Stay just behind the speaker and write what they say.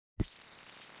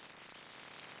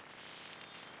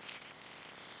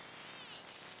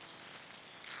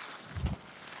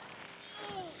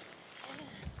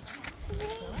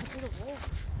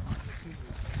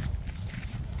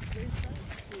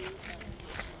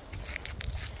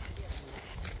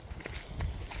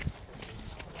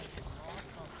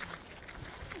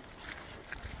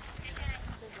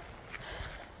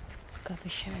a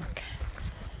shark.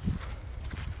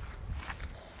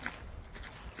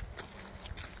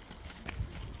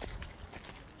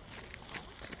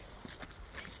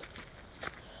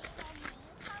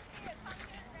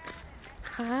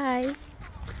 Hi.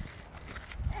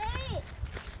 Hey,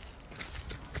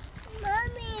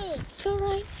 Mommy. It's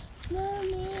alright.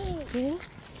 Mommy. Yeah.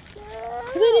 No.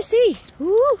 We're gonna see.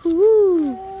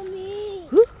 Woohoo! Mommy.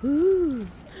 Woohoo!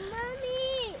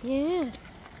 Mommy. Yeah.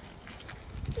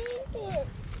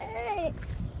 Hey.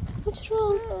 What's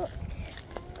wrong? Look.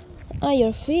 Oh,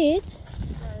 your feet?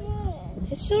 Yeah.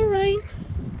 It's alright.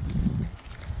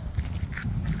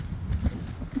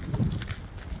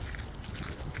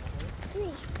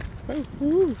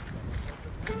 Woohoo!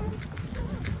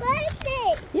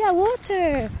 Birthday. Yeah,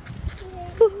 water.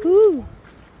 Woohoo!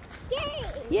 Yay.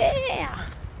 Yeah!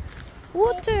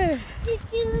 Water.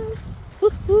 Choo-choo.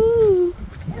 Woohoo!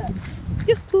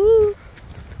 Yoo-hoo!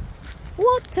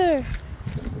 Water.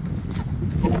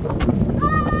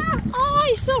 Oh,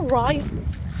 it's alright.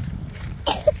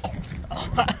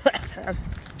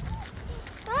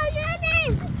 Oh,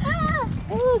 goodness. Oh.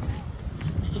 Look.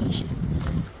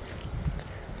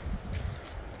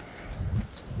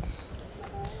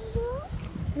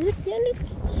 Look, yeah, look.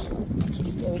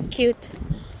 She's very cute.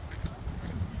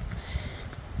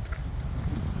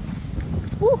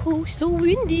 Woohoo, so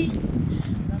windy.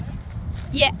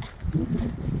 Yeah.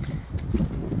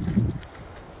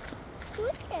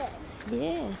 Water.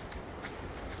 Yeah.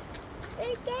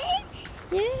 Okay.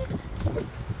 Yeah.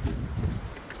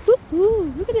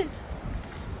 Woohoo, look at it.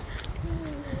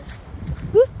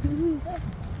 Woohoo.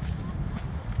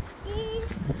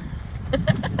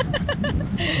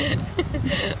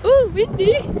 Oh,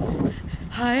 windy.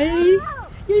 Hi.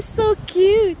 You're so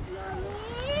cute.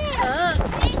 Ah.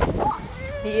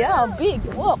 Yeah, big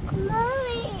walk.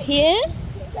 Mommy. Yeah?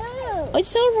 No. Oh,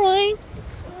 it's alright.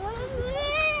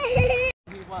 Mommy.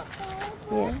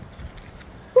 Yeah.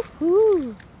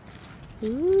 Woohoo.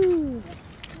 Ooh.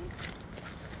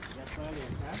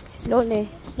 Slowly.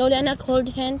 Slowly, anak. Hold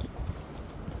hand.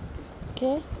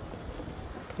 Okay.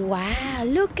 Wow,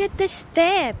 look at the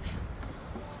step.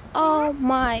 Oh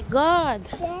my God.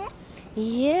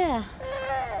 Yeah.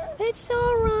 It's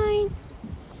alright.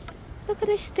 Look at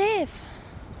the step.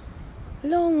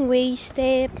 Long way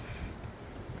step.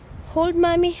 Hold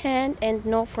mommy hand and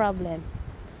no problem.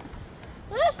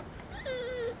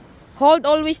 Hold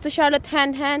always to Charlotte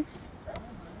hand.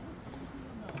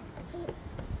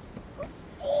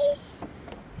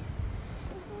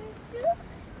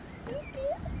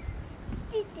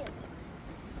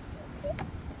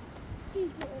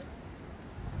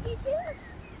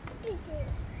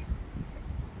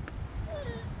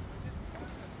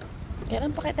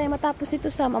 Kailan pa tayo matapos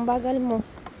ito, Sam? Ang bagal mo.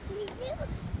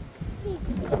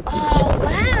 Oh,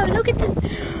 wow! Look at that!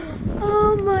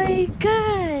 Oh my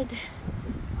God!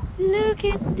 Look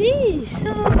at this!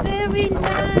 So very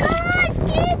nice! God,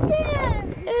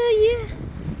 kitten! Oh, yeah!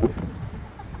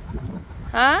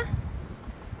 Huh?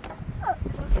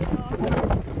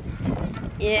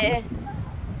 Yeah.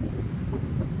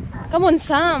 Come on,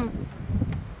 Sam!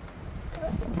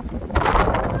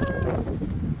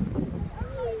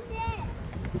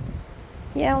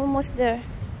 Yeah, almost there.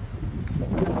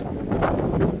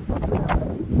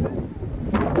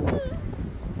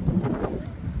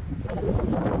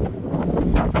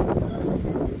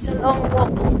 It's a long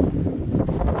walk.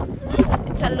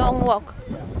 It's a long walk.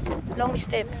 Long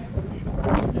step.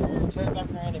 Turn back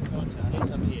around if you want to, honey.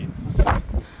 It's up here.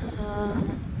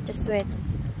 Just wait.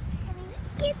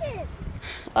 Kitten!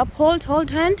 Up, hold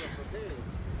hand.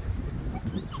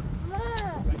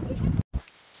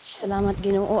 Salamat,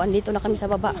 Ginoo. Andito na kami sa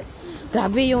baba.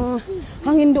 Grabe yung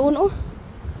hangin doon, oh.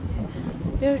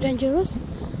 Very dangerous.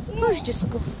 Ay, Diyos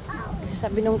ko.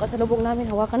 Sabi nung kasalubong namin,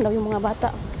 hawakan daw yung mga bata.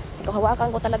 Ito,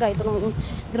 hawakan ko talaga. Ito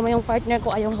naman yung partner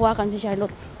ko, ayaw hawakan si Charlotte.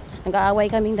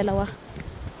 Nag-aaway kaming dalawa.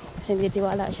 Kasi hindi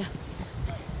tiwala siya.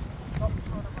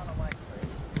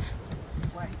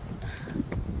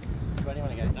 Where do you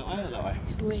want to go? That way or that way?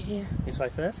 We're here. This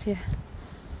way first? Yeah.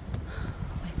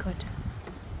 Oh my God.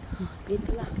 Oh, dito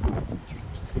na.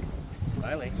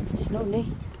 Slowly. Slowly.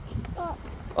 Up.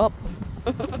 Up.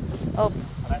 Up.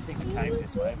 I don't think the cave's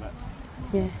this way, but...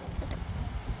 Yeah.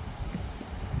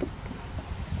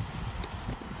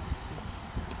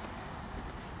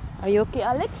 Are you okay,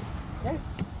 Alex? Yeah.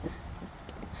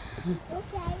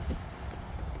 Okay.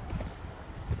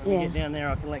 When you Yeah. get down there,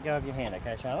 I can let go of your hand,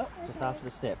 okay, Charlotte? Just after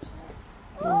the steps.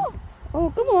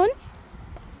 Oh, come on.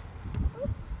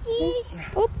 This.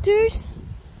 Oopters.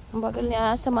 Ang bagal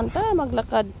niya Samantha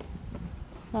maglakad.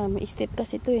 May step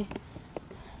kasi ito eh.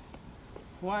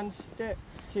 1 step,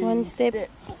 2 1 step.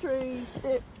 3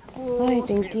 step, 4 Ay,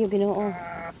 thank you, Ginoo.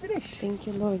 finish. Thank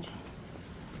you, Lord.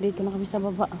 Dito na kami sa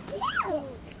baba.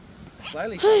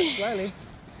 Slowly, slowly.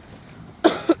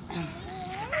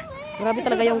 Grabe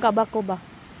talaga yung kaba ko ba?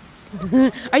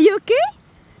 Are you okay?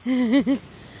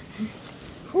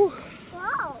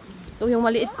 Wow. Ito yung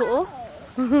maliit ko, oh.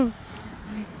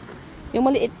 Yung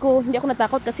maliit ko, hindi ako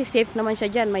natakot kasi safe naman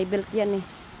siya dyan. May belt yan eh.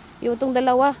 Yung itong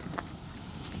dalawa.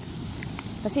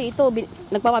 Kasi ito,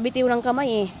 nagpapabitiw ng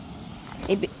kamay eh.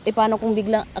 Paano kung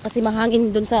bigla, kasi mahangin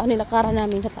dun sa nilakaran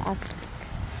namin sa taas.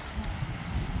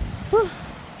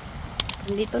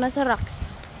 Nandito na sa rocks.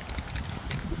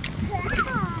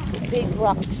 Big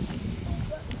rocks.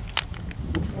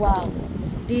 Wow.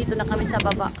 Dito na kami sa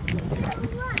baba.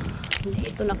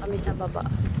 Dito na kami sa baba.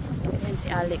 Ayan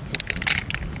si Alex.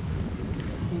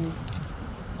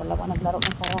 Wala pa naglaro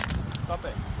na sa rocks. Stop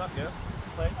it. Stop, girl.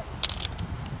 Please.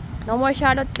 No more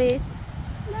Charlotte, please.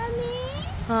 Mommy,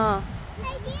 Huh.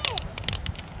 like this.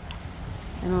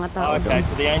 Yung mga tao Oh, okay, doon.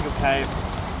 so the angel cave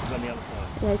is on the other side.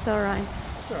 Yeah, it's alright.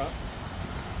 It's alright.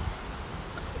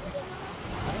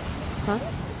 Huh?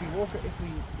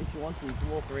 If you want to, you can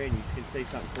walk around. You can see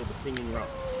something called the Singing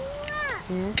Rocks.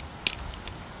 Yeah.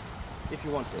 If you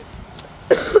want to.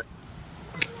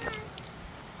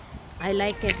 I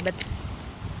like it, but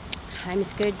I'm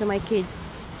scared to my kids.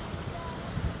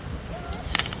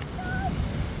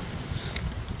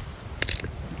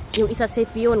 Yung isa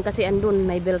safe yun kasi andun,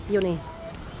 may belt yun eh.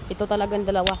 Ito talagang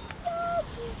dalawa.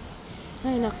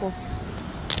 Ay, nako.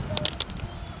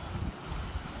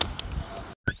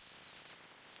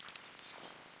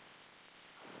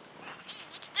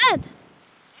 What's that?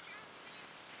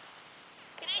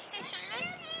 Can I see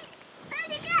Charlotte?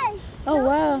 Oh,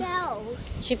 wow. No.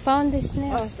 She found this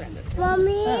snail. spend it.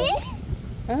 Mommy,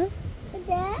 Huh?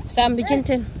 Dad, Sam, be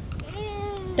gentle.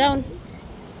 Down.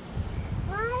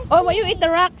 Oh, why you eat the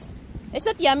rocks? Is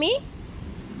that yummy?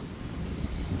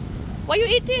 What you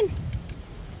eating?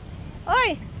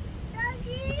 Oi.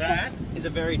 That is a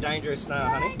very dangerous snail,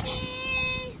 honey.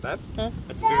 Babe, Huh?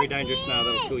 that's a very dangerous snail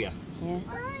that'll kill you. Yeah.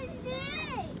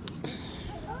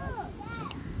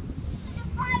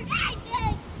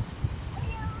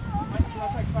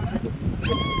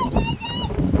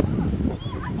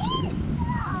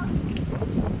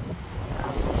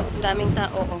 Daming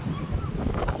tao. Oh.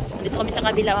 Dito kami sa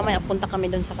kabila. Mamaya punta kami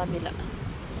doon sa kabila.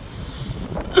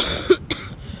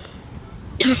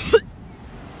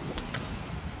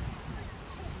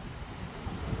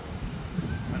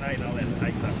 I know you're not allowed to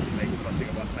take stuff from me, but I think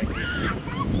I might take this.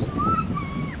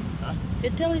 You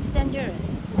tell it's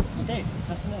dangerous. It's dead.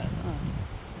 Nothing there. Oh.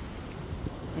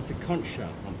 It's a conch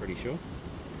shell, I'm pretty sure.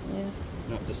 Yeah.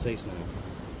 No, it's a sea snail.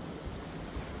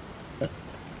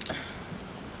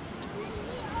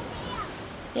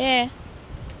 Yeah.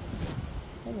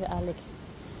 Look at Alex.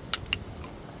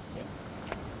 Yeah.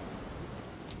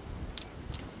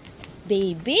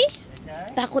 Baby?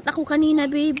 Okay. Takot ako kanina,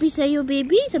 baby, sa'yo,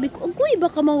 baby. Sabi ko, agoy,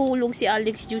 baka mahulog si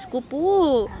Alex. Diyos ko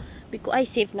po. Sabi ko, ay,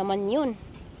 safe naman yun.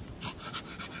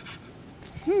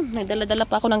 Nagdala-dala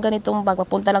pa ako ng ganitong bag.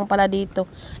 Papunta lang pala dito.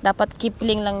 Dapat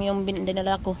kipling lang yung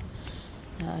dinala ko.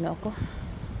 Ano ako?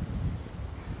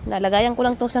 Nalagayan ko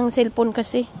lang itong sang cellphone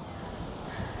kasi.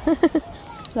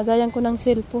 Lagayan ko ng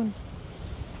cellphone.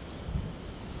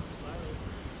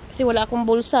 Kasi wala akong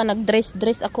bulsa.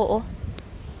 Nag-dress ako, oh.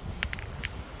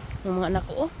 Yung mga anak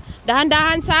ko, oh.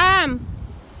 Dahan-dahan, Sam!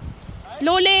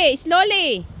 Slowly!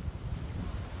 Slowly!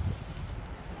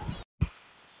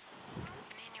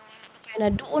 Naniniwala ba kayo na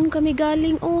doon kami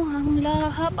galing, oh. Ang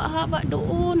haba-haba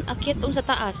doon. Akyat doon sa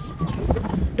taas.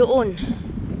 Doon.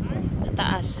 Sa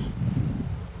taas.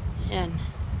 Yan.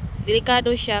 Delikado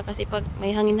siya kasi pag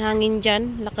may hangin-hangin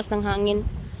dyan, lakas ng hangin,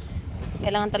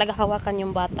 kailangan talaga hawakan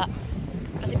yung bata.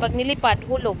 Kasi pag nilipad,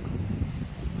 hulog.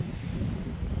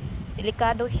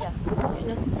 Delikado siya.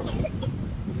 Ayun,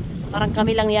 parang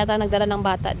kami lang yata nagdala ng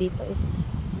bata dito. Eh.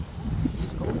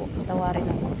 Diyos ko po, patawarin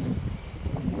ako.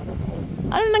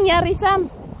 Ano nangyari, Sam?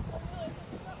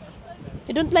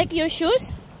 You don't like your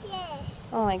shoes? Yeah.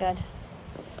 Oh my God.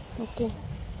 Okay.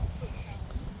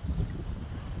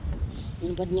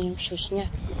 Nabad niya yung shoes niya.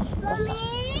 Basa.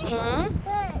 Hmm?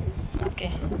 Okay.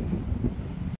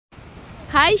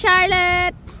 Hi,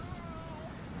 Charlotte!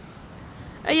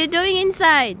 What are you doing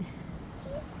inside?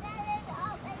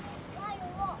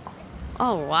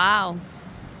 Oh, wow.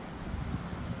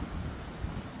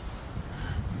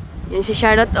 Yun si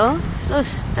Charlotte, oh.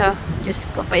 Sus, to. Diyos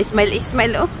ko, pa-smile,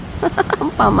 oh.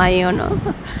 Ang pamayon, oh.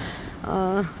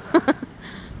 Oh.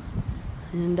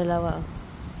 Yung dalawa, oh.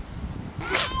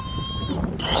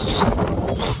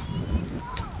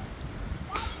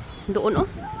 Doon, oh.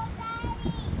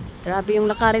 Grabe yung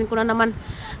lakarin ko na naman.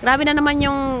 Grabe na naman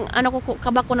yung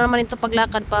kabak ko na naman ito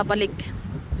paglakad pabalik.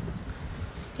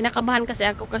 Kinakabahan kasi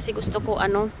ako kasi gusto ko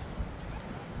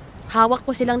hawak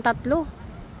ko silang tatlo.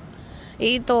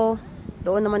 Ito,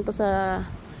 doon naman to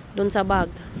doon sa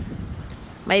bag.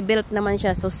 May belt naman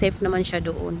siya, so safe naman siya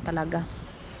doon talaga.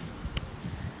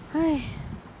 Ay.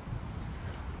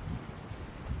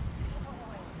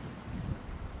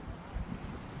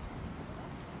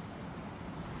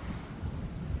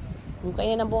 Kung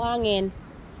kaya ng buhangin.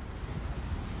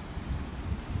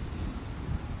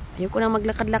 Ayoko na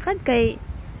maglakad-lakad kay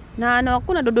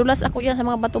ako, nadudulas ako dyan sa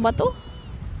mga bato-bato.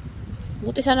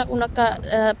 Buti sana kung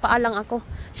paalang ako.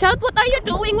 Shout, what are you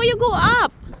doing when you go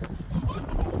up?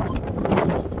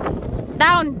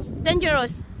 Down. It's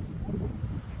dangerous.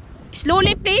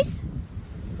 Slowly, please.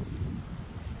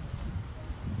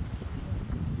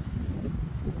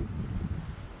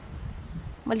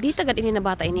 Maldita agad ini na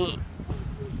bata ini.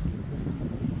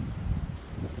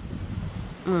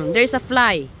 There's a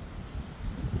fly.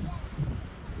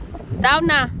 Down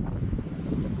na.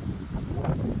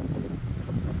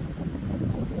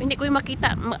 Hindi ko yung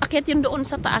makita. Maakyat yun doon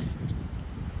sa taas.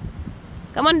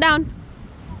 Come on down.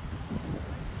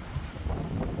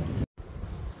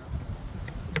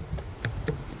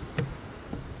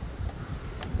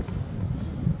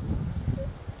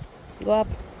 Go up.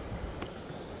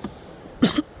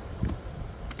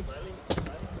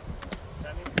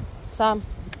 Sam.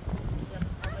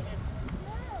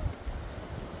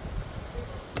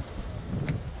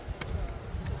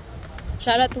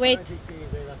 Charlotte, wait.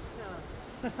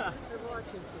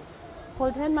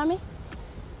 Hold hand, mommy.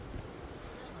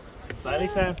 Slowly,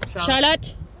 Sam.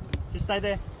 Charlotte. Just stay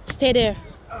there. Stay there.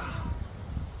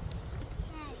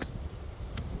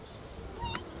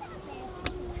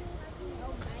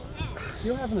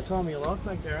 You're having the time of your life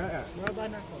back there, aren't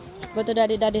you? Go to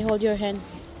daddy. Daddy, hold your hand.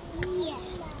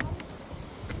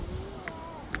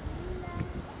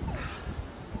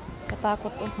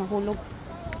 Katakot, mahulog.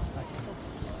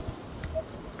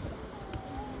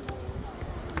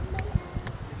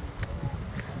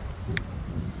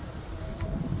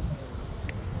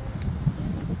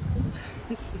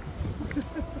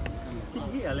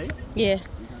 Yeah.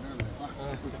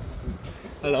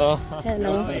 Hello.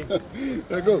 Hello.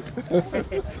 There go.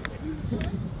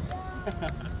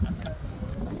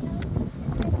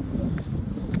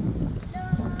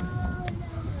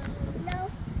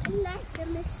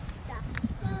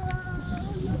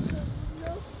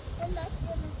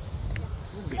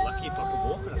 Be lucky if I could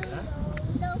walk like that.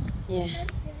 Yeah.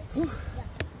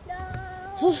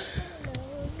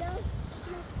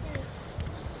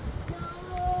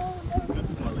 It's good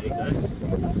for my leg though.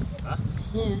 Huh?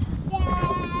 Yeah.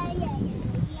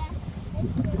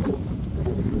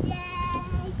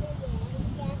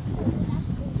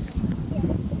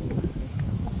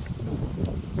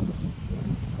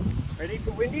 Ready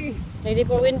for windy? Ready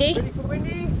for windy? Ready for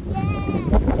windy?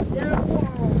 Yeah.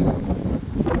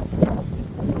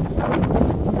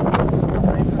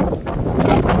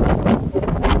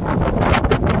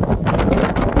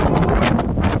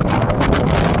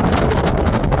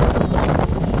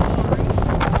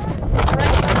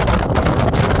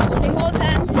 Only hold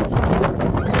hand.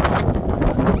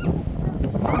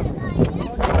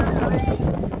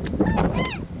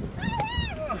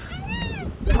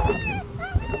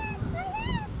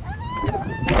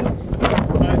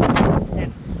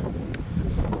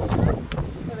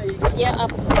 Yeah,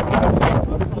 up.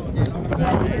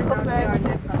 Yeah, you go first.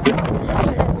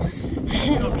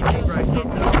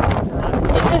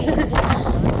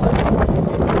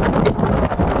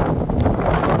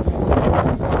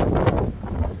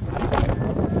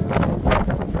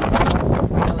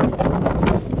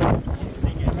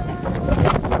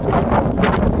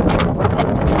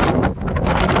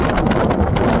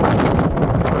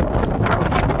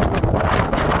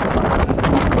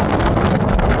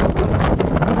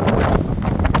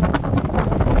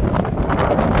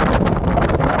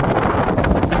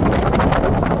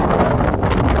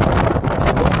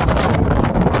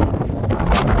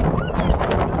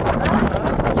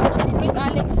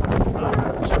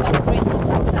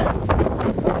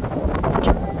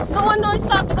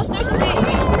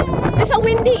 There's a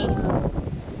windy.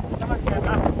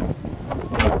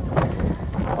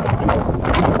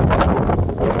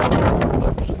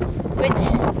 Wait.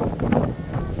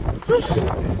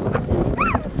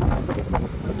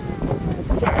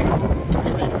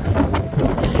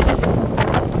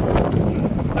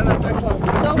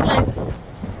 Don't climb.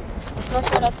 No,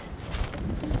 Charlotte.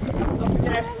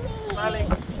 Yeah. Slowly.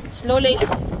 Slowly.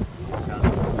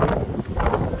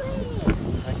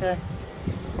 Okay.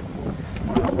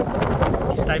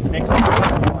 type next to you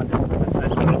want that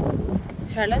side.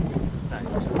 Charlotte?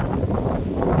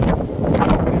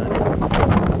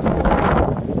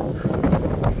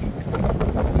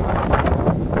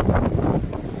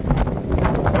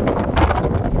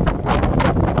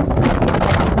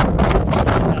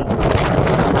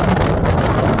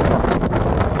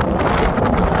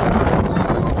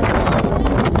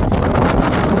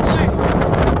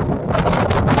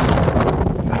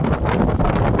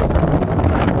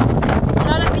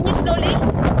 Charlotte, can you slowly?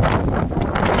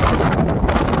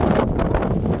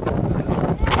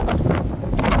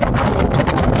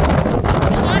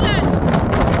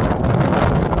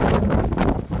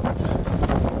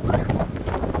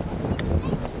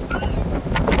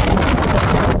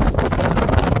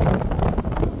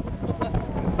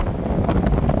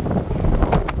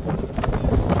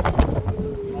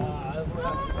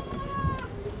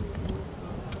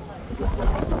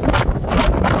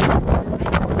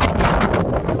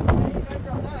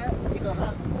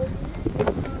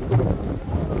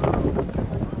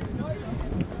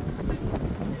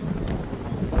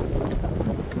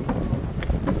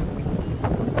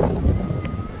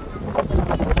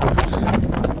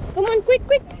 Come on, quick,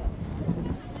 quick!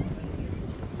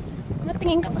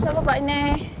 Natingin ka pa sa baba,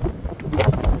 ne.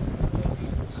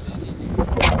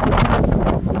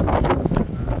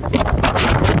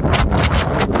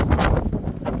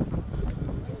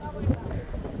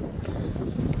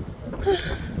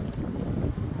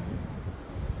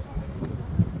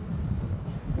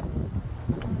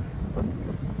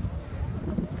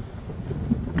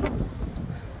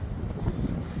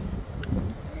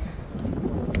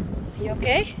 You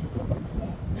okay?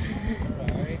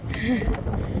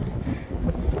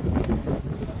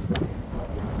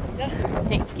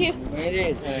 Thank you.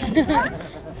 It is.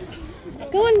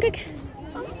 Go on, quick.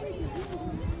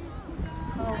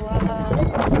 Oh, wow.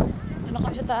 Ito na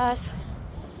kami sa taas.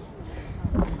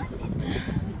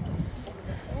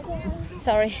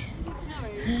 Sorry.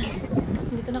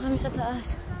 Dito na kami sa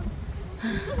taas.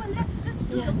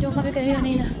 Yeah, diyan kami kayo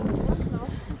kanina.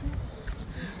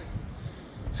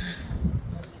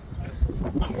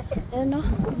 Ayan no,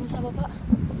 sa baba.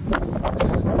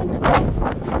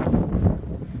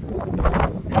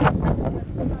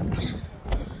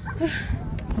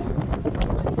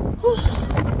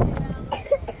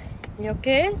 You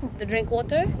okay? To drink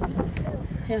water?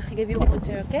 Yeah, I give you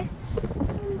water, okay?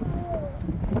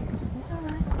 It's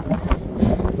alright.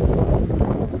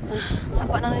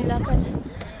 Haba na nilakad.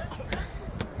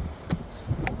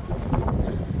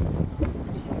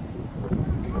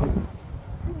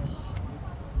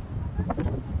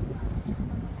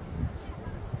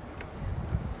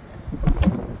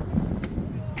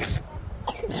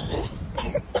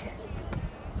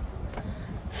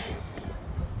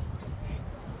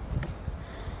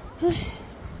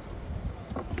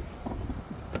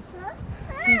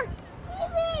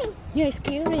 Yeah,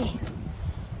 scary.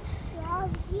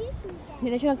 Hindi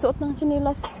na siya nagsuot ng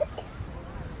chinilas.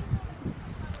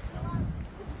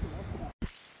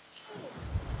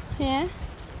 Yeah.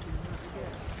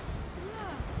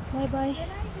 Bye-bye.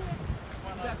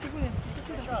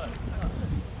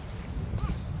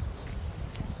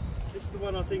 This is the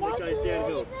one I think that goes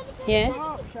downhill. Yeah.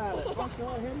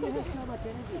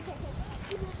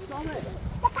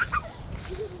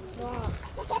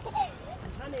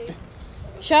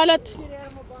 Charlotte,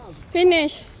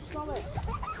 finish.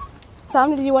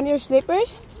 Sam, did you want your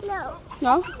slippers? No.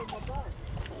 No?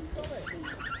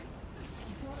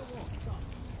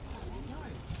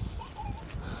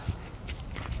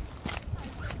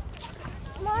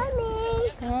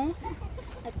 Mommy. Huh?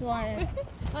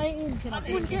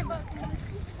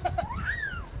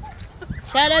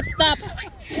 Charlotte, stop.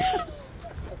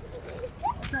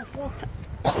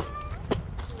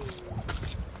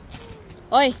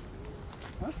 Oi.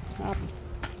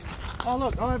 Oh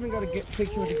look, I haven't got a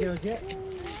picture of the girls yet.